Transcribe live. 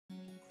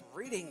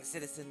Greetings,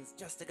 citizens.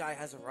 Justiguy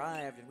has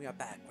arrived, and we are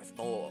back with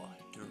more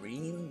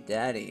Dream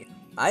Daddy.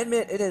 I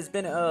admit it has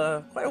been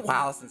quite a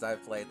while since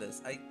I've played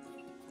this. I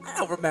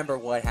don't remember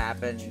what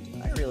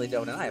happened. I really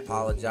don't, and I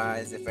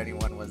apologize if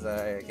anyone was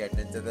getting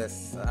into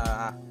this.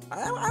 I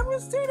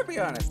was too, to be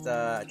honest.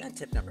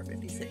 Tip number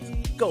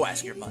 56. Go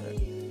ask your mother.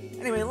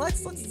 Anyway,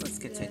 let's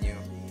continue.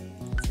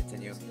 Let's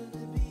continue.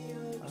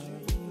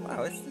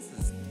 Wow, this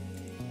is.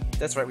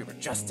 That's right. We were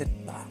just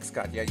in box.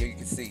 God, yeah, you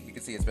can see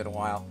it's been a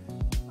while.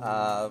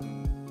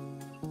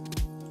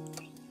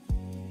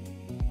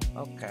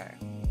 Okay.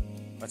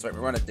 That's right, we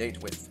were on a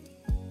date with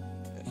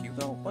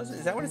Hugo.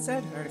 Is that what it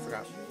said? I already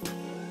forgot.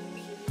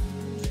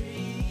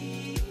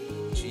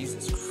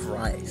 Jesus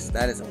Christ,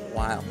 that is a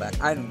while back.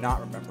 I do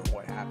not remember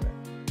what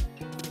happened.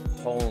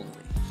 Holy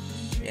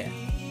shit.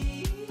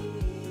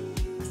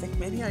 I think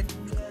maybe had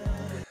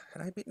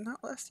I beaten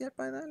Outlast yet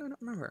by then? I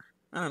don't remember.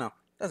 I don't know.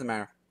 Doesn't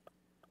matter.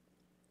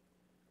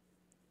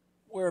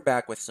 We're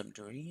back with some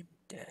Dream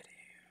Daddy.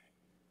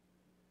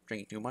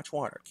 Drinking too much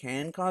water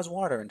can cause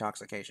water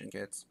intoxication,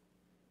 kids.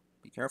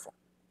 Be careful.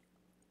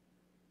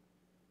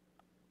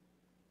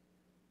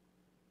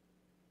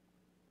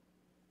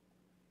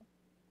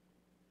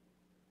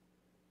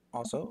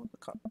 Also, the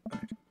cup.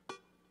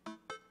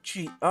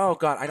 Gee, oh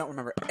god, I don't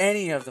remember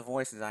any of the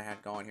voices I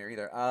had going here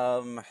either.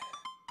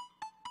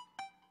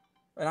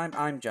 But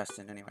I'm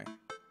Justin anyway.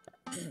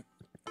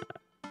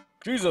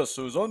 Jesus,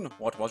 Susan,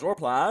 what was your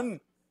plan?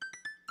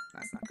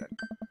 That's not good.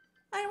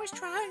 I was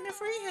trying to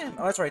free him.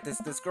 Oh, that's right.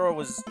 This girl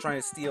was trying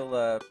to steal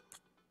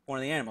one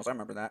of the animals. I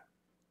remember that.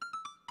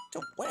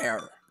 To where?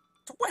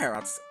 To where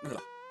outside?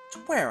 To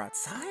where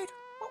outside?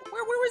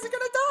 Where was he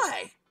gonna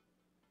die?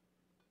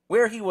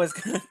 Where he was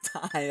gonna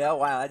die? Oh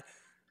wow,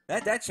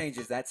 that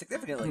changes that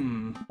significantly.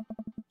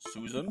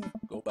 Susan,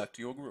 go back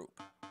to your group.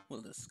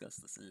 We'll discuss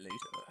this later.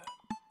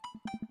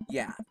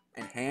 Yeah,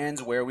 and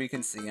hands where we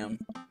can see him.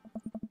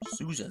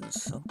 Susan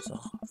sulks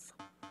off,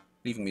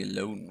 leaving me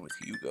alone with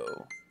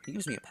Hugo. He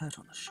gives me a pat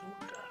on the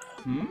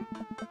shoulder.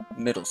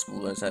 Middle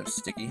schoolers have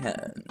sticky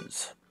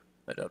hands.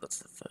 I doubt that's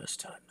the first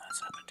time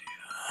that's happened to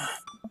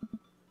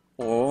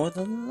you. Or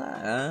the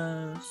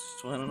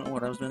last. Well, I don't know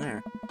what else been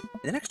there.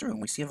 In the next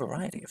room, we see a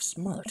variety of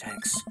smaller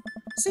tanks.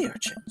 Sea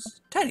urchins,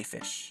 tiny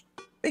fish,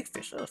 big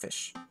fish, little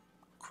fish,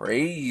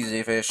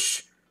 crazy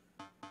fish,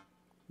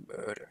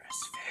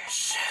 murderous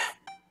fish,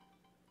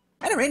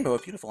 and a rainbow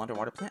of beautiful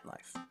underwater plant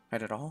life.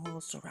 And it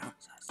all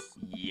surrounds us.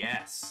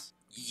 Yes.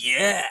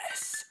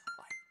 Yes!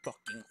 I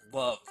fucking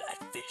love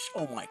that fish.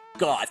 Oh my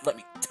god, let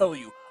me tell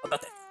you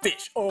about that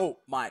fish. Oh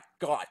my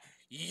god.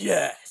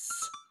 Yes!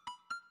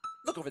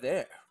 Look over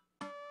there.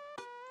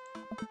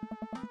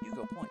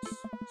 Hugo points.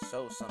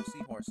 So some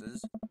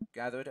seahorses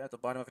gathered at the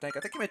bottom of a tank.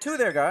 I think you meant two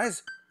there,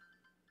 guys.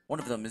 One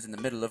of them is in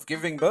the middle of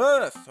giving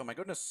birth. Oh my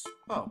goodness.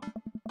 Oh.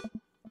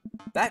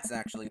 That's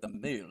actually the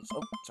male.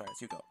 Oh, sorry, it's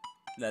Hugo.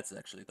 That's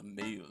actually the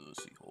male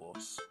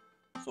seahorse.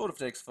 Sort of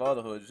takes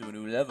fatherhood to a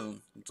new level,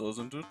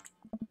 doesn't it?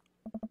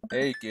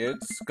 Hey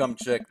kids, come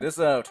check this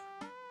out.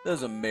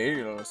 There's a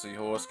male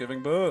seahorse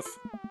giving birth.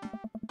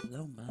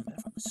 Low murmur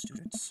from the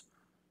students.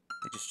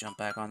 They just jump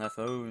back on their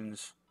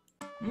phones.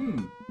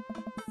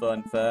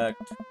 Fun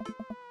fact.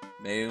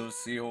 Male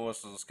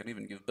seahorses can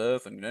even give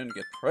birth and then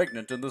get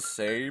pregnant in the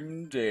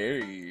same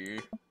day.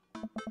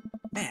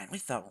 Man, we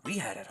thought we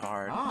had it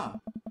hard.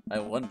 I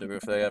wonder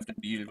if they have to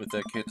deal with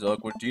their kids'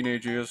 awkward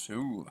teenage years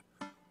too.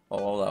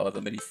 All our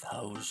many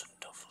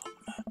thousand of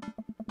them.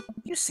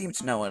 You seem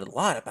to know a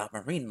lot about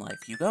marine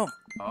life, Hugo.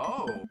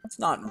 Oh. It's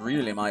not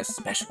really my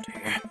specialty,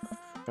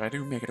 but I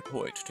do make it a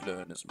point to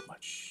learn as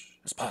much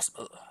as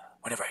possible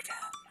whenever I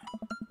can.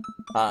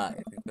 I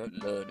think that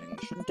learning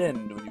shouldn't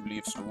end when you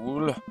leave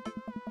school.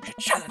 We should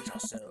challenge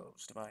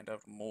ourselves to find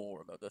out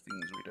more about the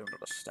things we don't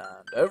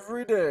understand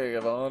every day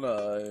of our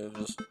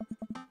lives.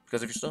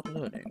 Because if you stop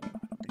learning, I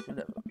don't think you'll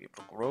ever be able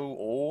to grow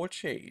or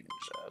change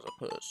as a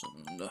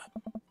person.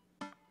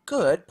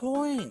 Good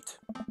point.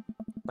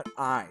 But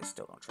I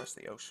still don't trust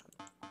the ocean.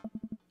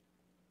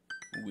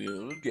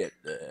 We'll get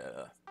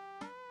there.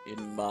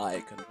 In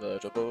my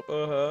convertible,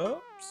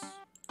 perhaps?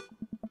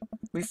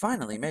 We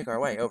finally make our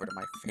way over to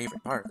my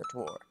favorite part of the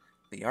tour,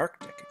 the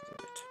Arctic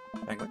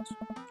exhibit. Penguins?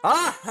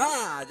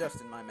 Aha!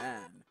 Justin, my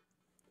man.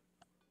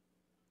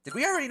 Did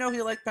we already know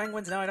he liked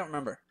penguins? No, I don't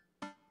remember.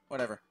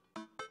 Whatever.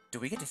 Do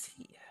we get to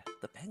see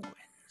the penguins?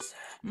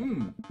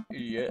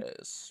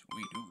 Yes,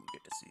 we do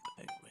get to see the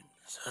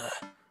penguins.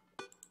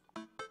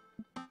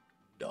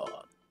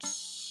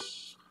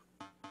 Dots.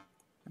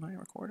 Am I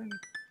recording?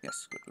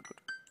 Yes, good.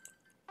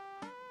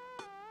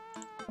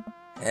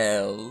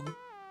 Hell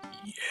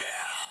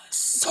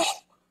yes!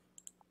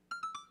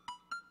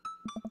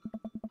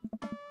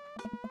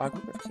 A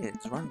group of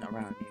kids running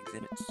around the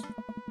exhibits.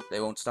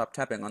 They won't stop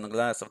tapping on the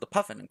glass of the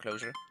puffin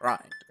enclosure, trying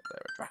to get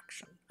their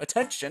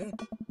attention.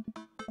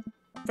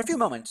 For a few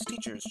moments,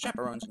 teachers,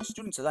 chaperones, and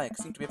students alike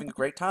seem to be having a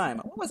great time.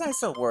 What was I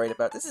so worried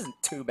about? This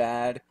isn't too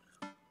bad.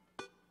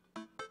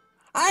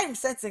 I'm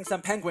sensing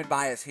some penguin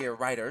bias here,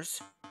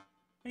 writers.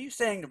 Are you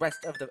saying the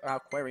rest of the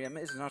aquarium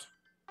is not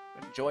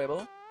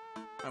enjoyable?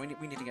 We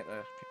need to get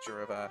a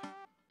picture of that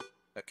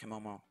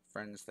Kimomo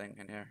Friends thing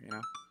in here, you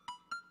know?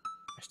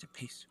 Rest in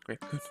peace, Great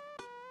Coon.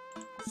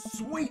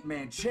 Sweet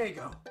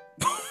Manchego.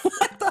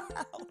 What the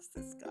hell is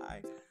this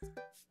guy?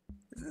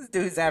 This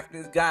dude's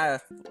after this guy.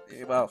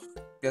 Well,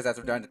 I guess that's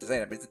redundant to say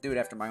that, but it's a dude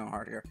after my own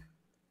heart here.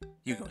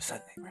 Hugo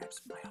suddenly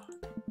grabs my arm.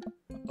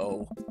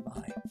 Oh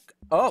my.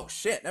 Oh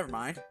shit! Never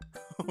mind.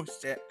 Oh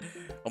shit!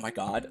 Oh my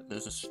god!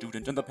 There's a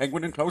student in the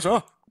penguin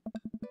enclosure.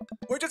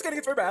 We're just getting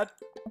it for bad.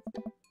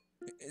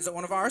 Is it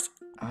one of ours?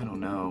 I don't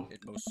know.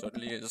 It most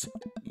certainly is.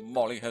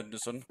 Molly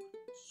Henderson,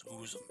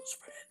 Susan's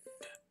friend.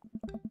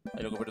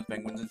 I look over to the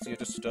penguins and see a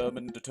disturbed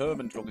and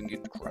determined looking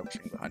kid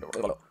crouching behind a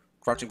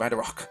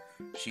rock.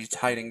 She's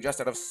hiding just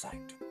out of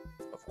sight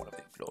of one of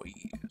the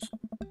employees.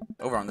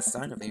 Over on the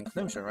side of the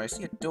enclosure, I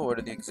see a door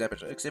to the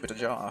exhibit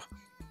ajar.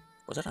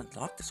 Was it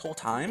unlocked this whole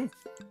time?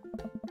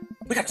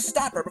 We gotta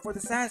stop her before the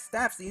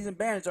staff sees and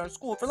bans our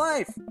school for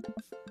life.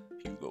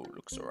 Hugo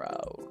looks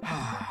around.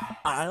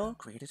 I'll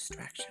create a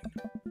distraction.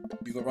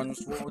 Hugo runs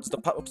toward the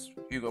puppet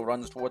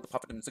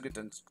exhibit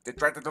and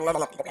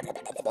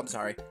I'm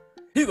sorry.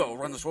 Hugo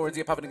runs towards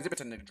the puppet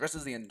exhibit and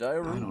addresses the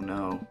entire room. I don't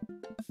know.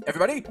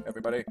 Everybody!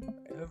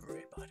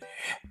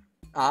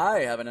 I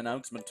have an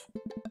announcement.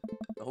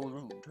 The whole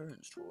room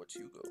turns towards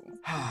Hugo.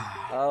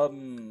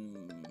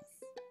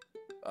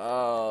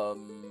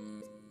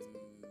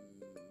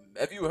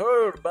 Have you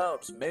heard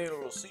about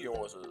male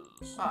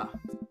seahorses?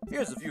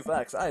 Here's a few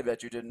facts I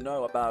bet you didn't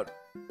know about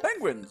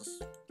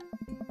penguins.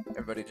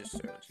 Everybody just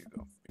stares at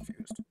Hugo,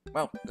 confused.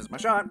 Well, this is my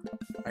shot.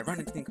 I run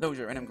into the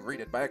enclosure and am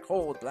greeted by a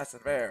cold blast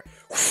of air.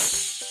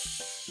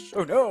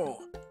 Oh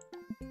no!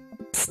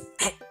 Psst,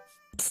 hey!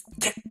 Psst,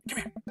 kid, come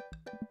here!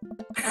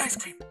 I got ice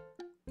cream!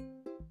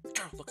 The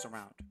girl looks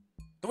around.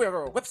 The weird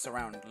girl whips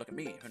around to look at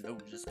me. Her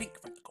nose is pink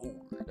from the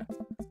cold.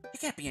 You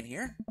can't be in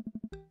here.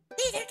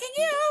 Neither can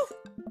you!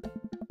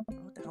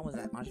 What the hell was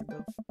that, Majin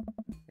Buu?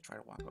 I try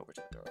to walk over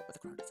to the girl, but the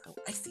ground is so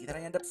icy that I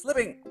end up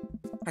slipping.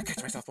 I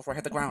catch myself before I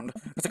hit the ground,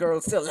 but the girl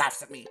still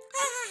laughs at me.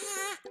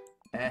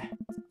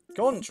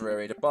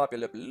 Contrary to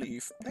popular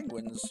belief,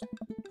 penguins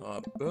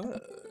are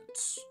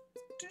birds.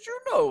 Did you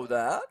know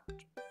that?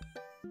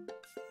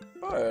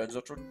 Birds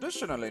are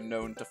traditionally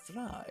known to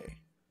fly.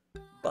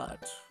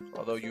 But,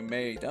 although you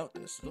may doubt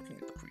this looking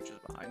at the creatures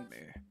behind me,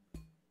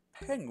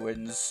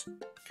 penguins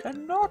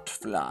cannot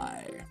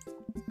fly.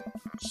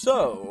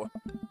 So,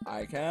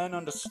 I can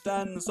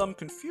understand some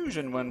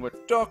confusion when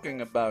we're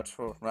talking about,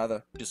 or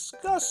rather,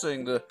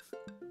 discussing the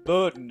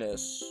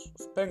birdness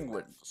of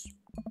penguins.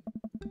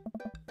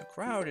 The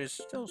crowd is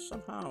still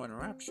somehow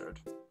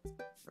enraptured.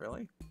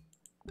 Really?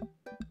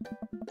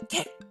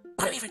 Kid,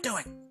 what are you even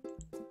doing?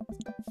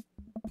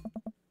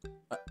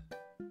 Are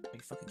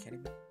you fucking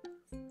kidding me?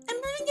 I'm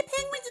letting the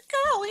penguins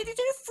go into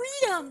their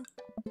freedom.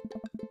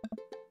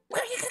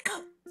 Where are you gonna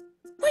go?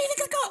 Where are you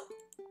gonna go?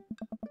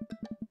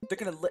 They're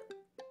gonna li-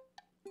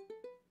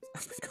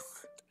 Oh my god.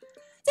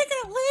 They're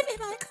gonna live in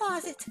my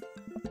closet.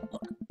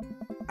 Look,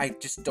 I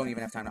just don't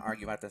even have time to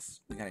argue about this.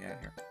 We gotta get out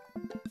of here.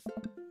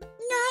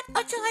 Not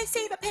until I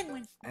save a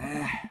penguin.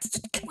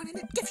 Just get one in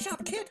the gift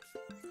shop, kid.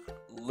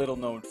 Little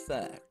known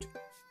fact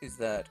is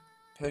that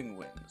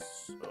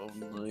penguins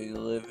only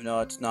live.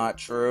 No, it's not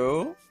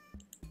true.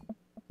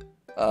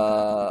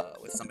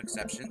 With some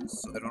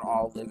exceptions, so they don't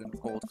all live in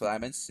cold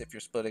climates. If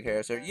you're splitting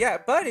hairs here, yeah,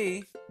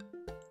 buddy.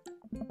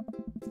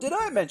 Did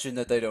I mention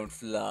that they don't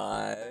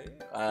fly?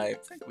 I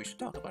think we should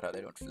talk about how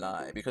they don't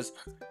fly, because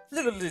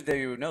little did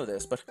you know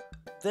this, but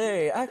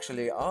they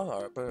actually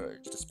are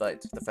birds,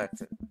 despite the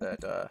fact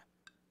that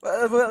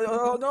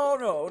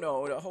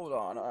no, hold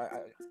on.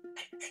 Hey,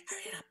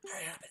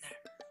 hurry up in there.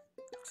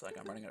 Looks like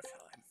I'm running out of time.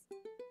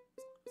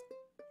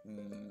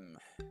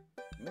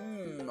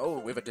 Oh,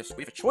 we have a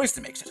choice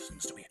to make,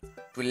 citizens, do we?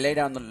 Do we lay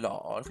down the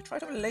law? If we try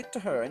to relate to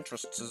her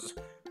interests as...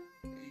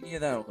 Yeah,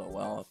 that'll go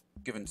well,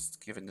 given this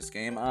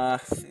game. We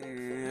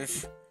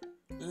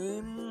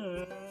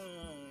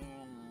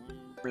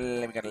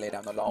gotta lay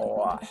down the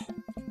law.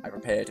 I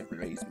prepare to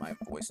raise my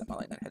voice and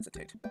I not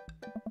hesitate.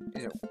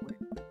 Is it...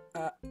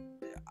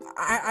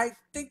 I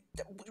think...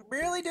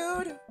 Really,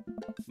 dude?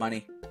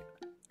 Money.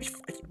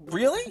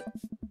 Really?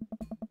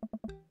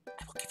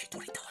 I will give you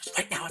 $20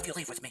 right now if you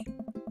leave with me.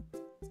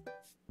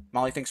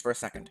 Molly thinks for a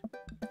second.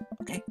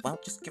 Okay, well,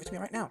 just give it to me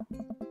right now.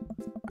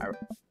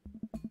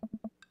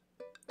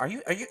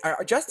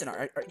 Justin,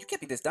 you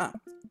can't be this dumb.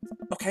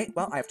 Okay,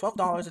 well, I have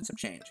 $12 and some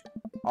change.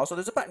 Also,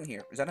 there's a button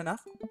here. Is that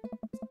enough?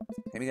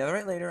 Pay me the other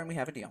rate later and we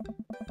have a deal.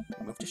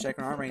 We move to check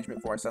on our arrangement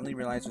before I suddenly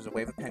realize there's a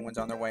wave of penguins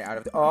on their way out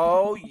of the...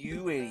 Oh,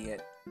 you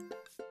idiot.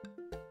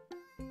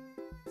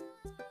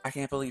 I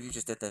can't believe you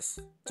just did this.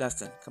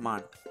 Justin, come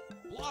on.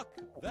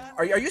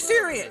 Are you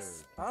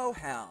serious? Oh,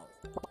 hell.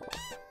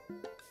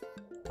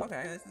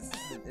 Okay, this is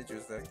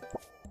interesting.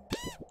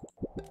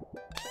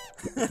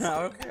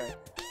 Okay.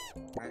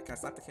 Can I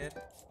slap the kid?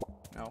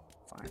 No,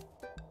 fine.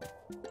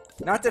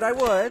 Not that I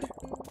would.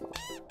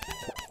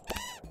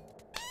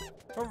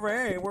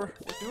 Hooray, we're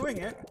doing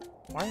it.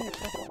 Why are you...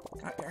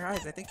 God, your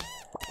eyes, I think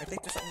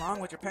there's something wrong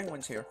with your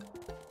penguins here.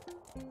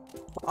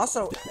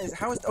 Also,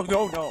 how is... Oh,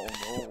 no, no, no.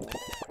 Oh,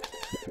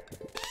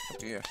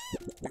 dear.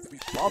 There could be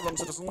problems,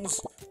 citizens.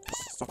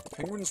 Stop the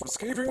penguins from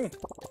escaping.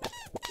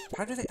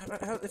 How do they...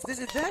 if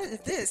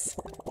this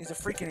is a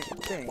freaking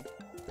thing...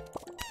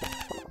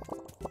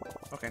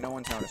 Okay, no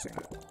one's noticing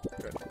it.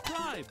 Good.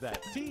 Drive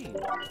that team.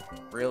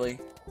 Really?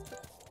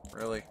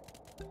 Really?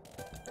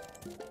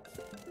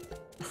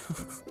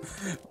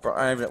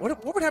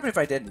 What would happen if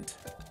I didn't?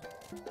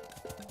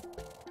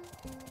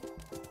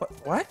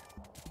 What?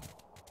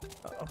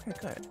 Okay,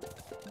 good.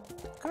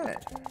 Good.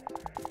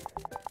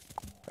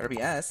 Better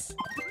be S.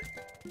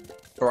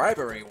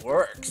 Bribery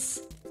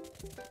works!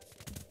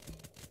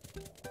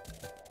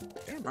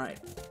 Damn right.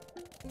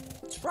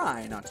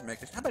 Try not to make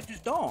this. How about you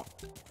just don't?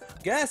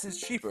 Gas is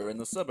cheaper in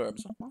the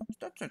suburbs. Well,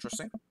 that's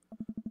interesting.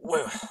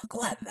 Well,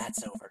 glad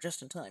that's over.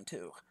 Just in time,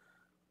 too.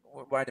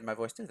 Why did my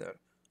voice do that?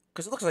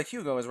 Because it looks like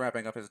Hugo is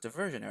wrapping up his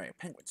diversionary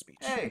penguin speech.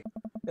 Hey!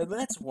 And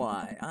that's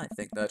why I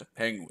think that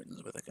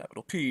penguins with a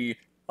capital P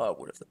are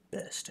one of the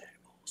best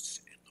animals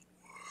in the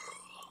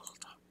world.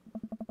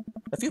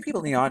 A few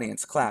people in the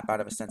audience clap out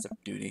of a sense of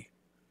duty.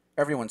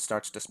 Everyone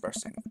starts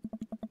dispersing.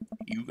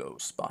 Hugo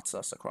spots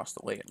us across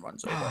the way and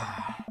runs over.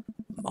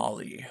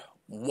 Molly,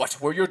 what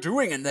were you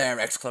doing in there?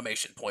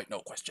 Exclamation point, no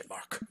question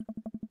mark.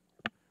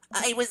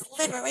 I was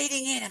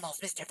liberating animals,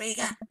 Mr.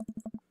 Vega.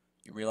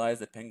 You realize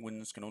that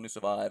penguins can only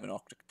survive in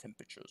Arctic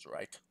temperatures,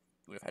 right?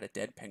 You would have had a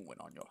dead penguin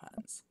on your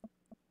hands.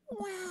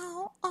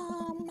 Well,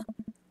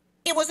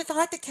 it was a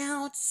thought that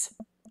counts.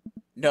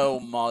 No,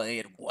 Molly,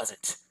 it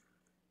wasn't.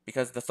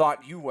 Because the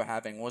thought you were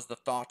having was the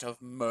thought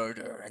of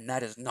murder, and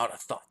that is not a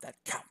thought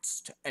that counts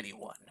to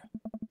anyone.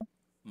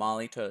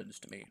 Molly turns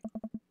to me.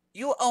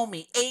 You owe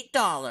me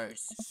 $8.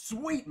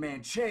 Sweet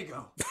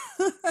Manchego!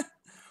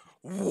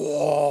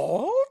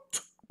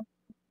 What?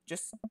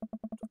 Just,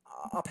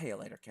 I'll pay you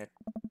later, kid.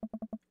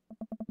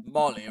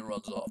 Molly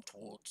runs off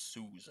towards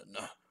Susan.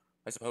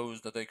 I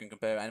suppose that they can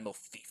compare animal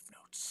thief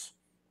notes.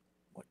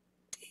 What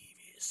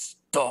devious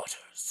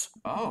daughters.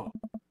 Oh.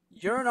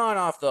 You're not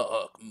off the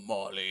hook,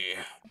 Molly.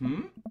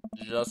 Hmm?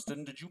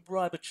 Justin, did you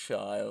bribe a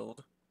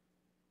child?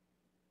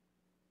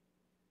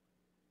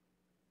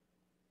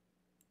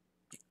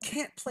 You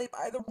can't play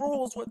by the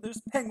rules when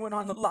there's penguin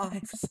on the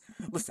lives.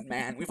 Listen,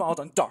 man, we've all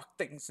done dark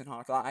things in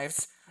our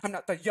lives. I'm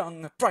not the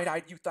young,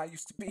 bright-eyed youth I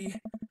used to be.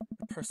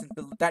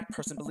 That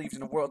person believed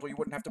in a world where you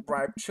wouldn't have to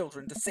bribe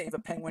children to save a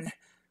penguin.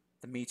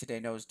 The me today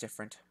knows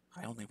different.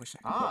 I only wish I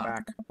could go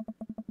back.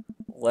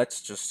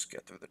 Let's just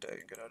get through the day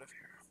and get out of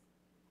here.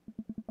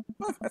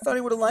 Huh, I thought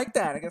he would have liked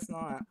that. I guess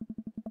not.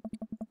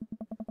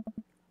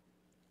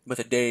 With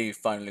the day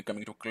finally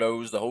coming to a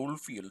close, the whole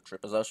field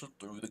trip is ushered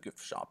through the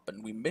gift shop,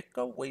 and we make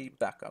our way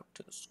back out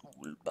to the school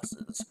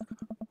buses.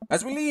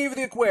 As we leave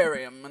the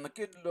aquarium and the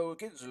kids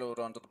load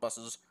onto the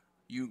buses,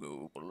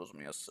 Hugo pulls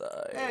me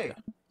aside. Hey!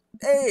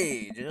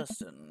 Hey,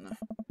 Justin.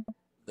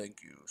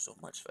 Thank you so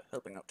much for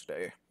helping out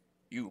today.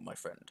 You, my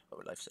friend,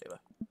 are a lifesaver.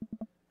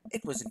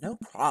 It was no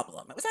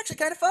problem. It was actually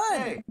kind of fun.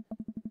 Hey!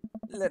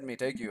 Let me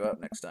take you out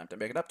next time to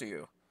make it up to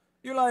you.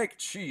 You like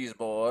cheese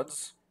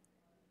boards?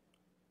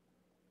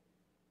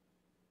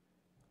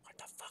 What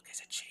the fuck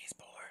is a cheese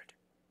board?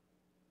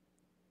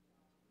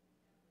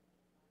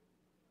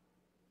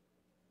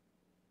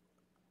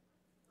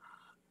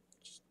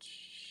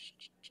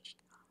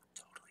 I'm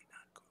totally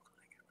not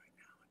Googling it right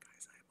now,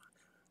 guys. I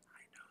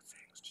know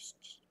things. Just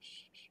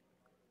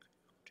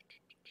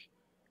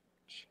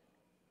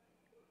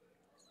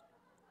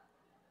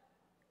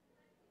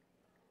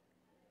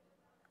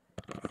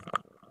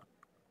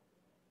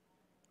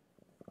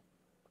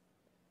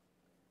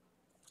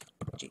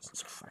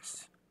Jesus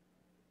Christ.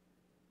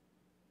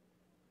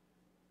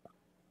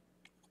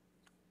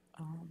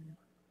 What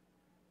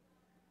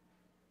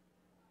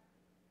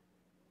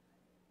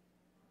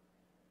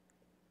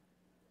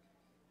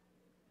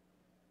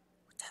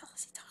the hell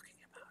is he talking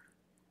about?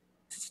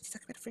 Is he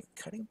talking about a freaking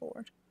cutting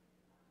board?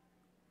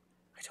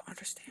 I don't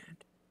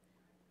understand.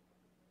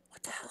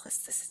 What the hell is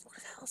this? What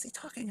the hell is he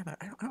talking about?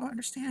 I don't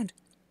understand.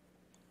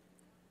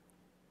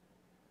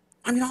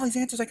 I mean, all these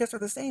answers, I guess, are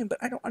the same, but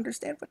I don't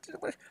understand.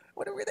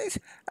 What are they?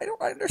 I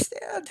don't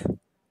understand.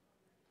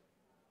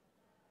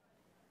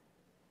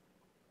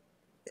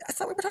 I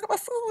thought we were talking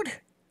about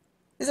food.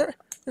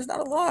 There's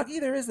not a log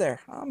either, is there?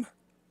 I'm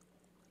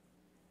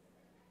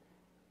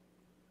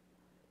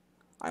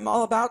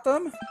all about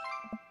them.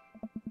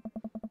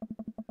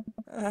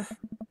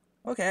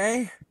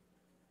 Okay.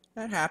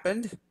 That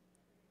happened.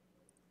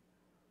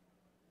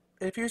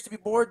 It appears to be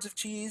boards of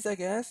cheese, I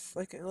guess.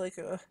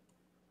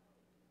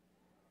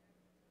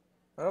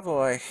 Oh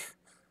boy.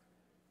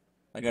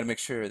 I gotta make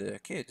sure the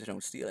kids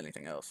don't steal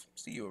anything else.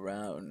 See you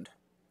around.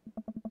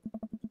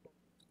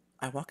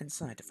 I walk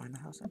inside to find the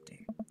house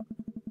empty.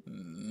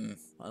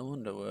 I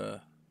wonder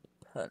where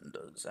the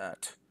panda's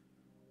at.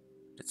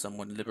 Did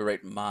someone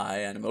liberate my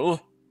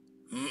animal?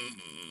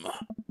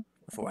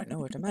 Before I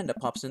know it, Amanda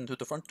pops in through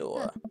the front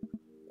door.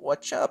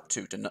 What you up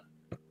to tonight?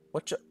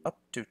 What you up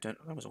to tonight?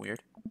 That was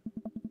weird.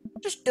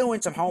 Just doing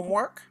some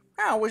homework.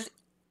 That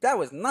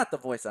was not the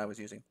voice I was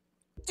using.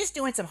 Just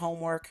doing some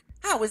homework.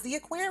 How was the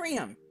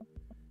aquarium?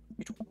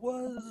 It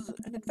was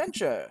an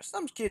adventure.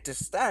 Some kid to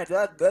start.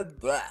 Blah, blah,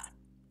 blah.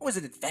 It was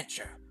an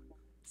adventure.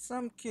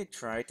 Some kid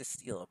tried to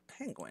steal a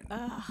penguin.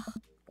 Ugh.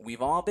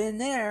 We've all been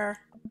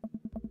there.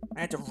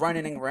 I had to run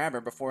in and grab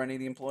her before any of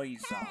the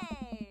employees saw.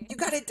 Hey. You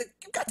got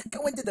to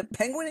go into the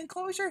penguin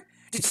enclosure?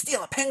 Did you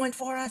steal a penguin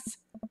for us?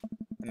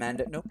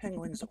 Amanda, no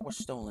penguins were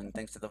stolen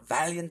thanks to the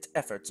valiant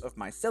efforts of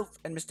myself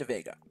and Mr.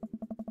 Vega.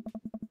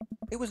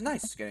 It was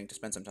nice getting to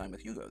spend some time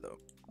with Hugo, though.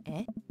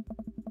 Eh?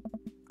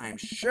 I'm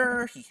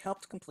sure he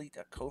helped complete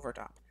a covert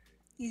op.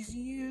 He's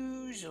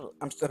usually...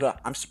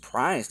 I'm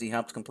surprised he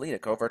helped complete a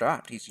covert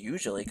op. He's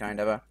usually kind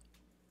of a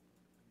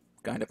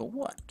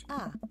what?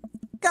 Ah.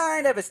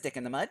 Kind of a stick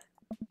in the mud.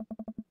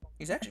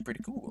 He's actually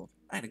pretty cool.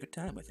 I had a good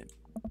time with him.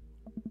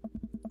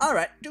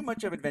 Alright, too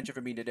much of adventure for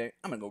me today.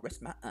 I'm gonna go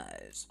rest my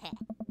eyes. Heh.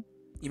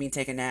 You mean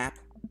take a nap?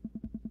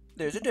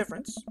 There's a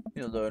difference.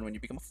 You'll learn when you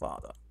become a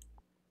father.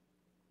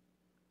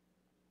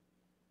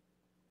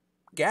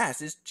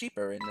 Gas is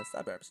cheaper in the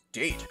suburbs.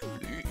 Date,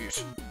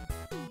 please.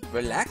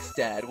 Relax,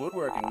 Dad.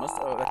 Woodworking must...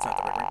 Oh, that's not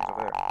the right ring. It's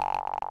over there.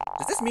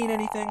 Does this mean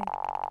anything?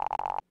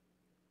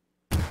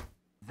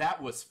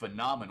 That was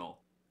phenomenal.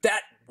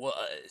 That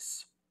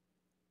was...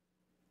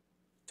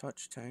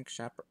 Touch tank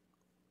chaperone.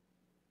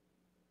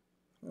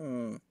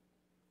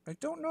 I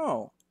don't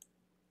know.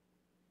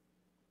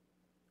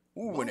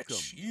 Ooh, Welcome. an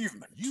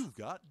achievement. You've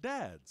got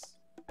dads.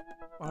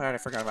 Alright, I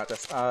forgot about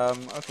this.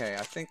 Okay,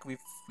 I think we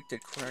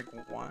did Craig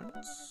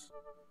once.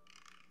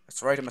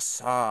 Let's write a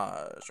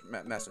massage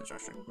message.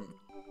 Actually.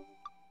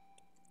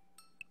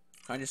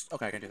 Can I just...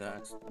 Okay, I can do that.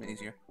 It's a bit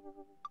easier.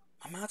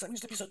 My mods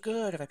used to be so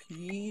good. Have I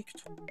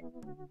peaked?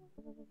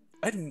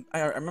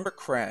 I remember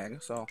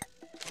Craig, so...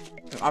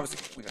 You know, obviously,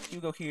 we got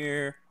Hugo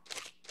here.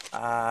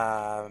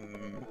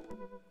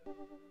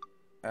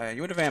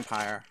 You were the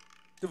vampire.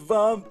 The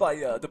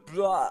vampire! The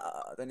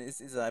blah! Then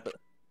is but...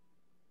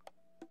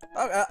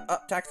 Oh,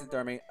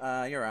 taxidermy.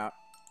 You're out.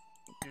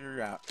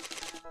 You're out.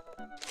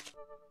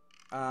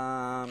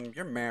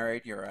 You're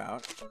married. You're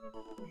out.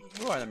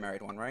 You are the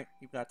married one, right?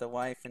 You've got the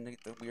wife and the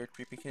weird,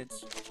 creepy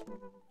kids.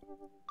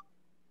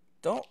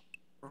 Don't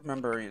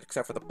remember,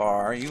 except for the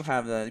bar. You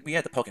have the... We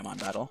had the Pokemon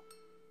battle.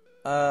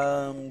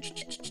 I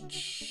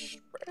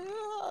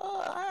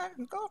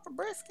can go for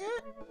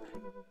brisket.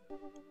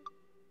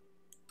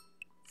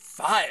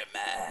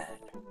 Fireman.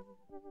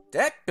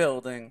 Deck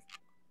building.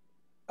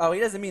 Oh, he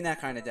doesn't mean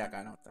that kind of deck,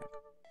 I don't think.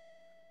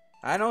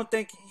 I don't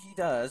think he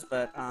does,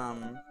 but,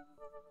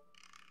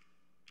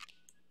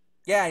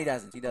 yeah, he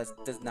doesn't. He does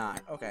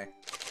not. Okay.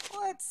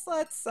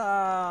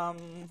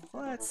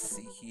 Let's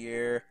see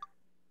here.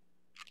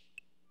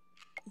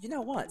 You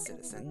know what,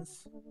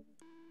 citizens?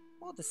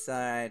 We'll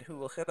decide who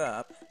will hit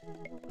up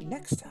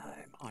next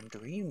time on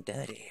Dream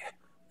Daddy,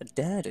 a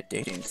dad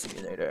dating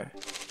simulator.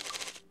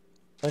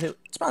 But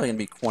it's probably gonna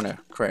be one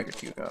of Craig or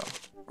Hugo.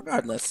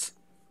 Regardless,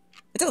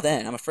 until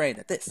then, I'm afraid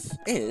that this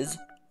is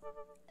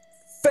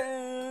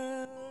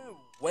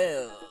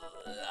farewell.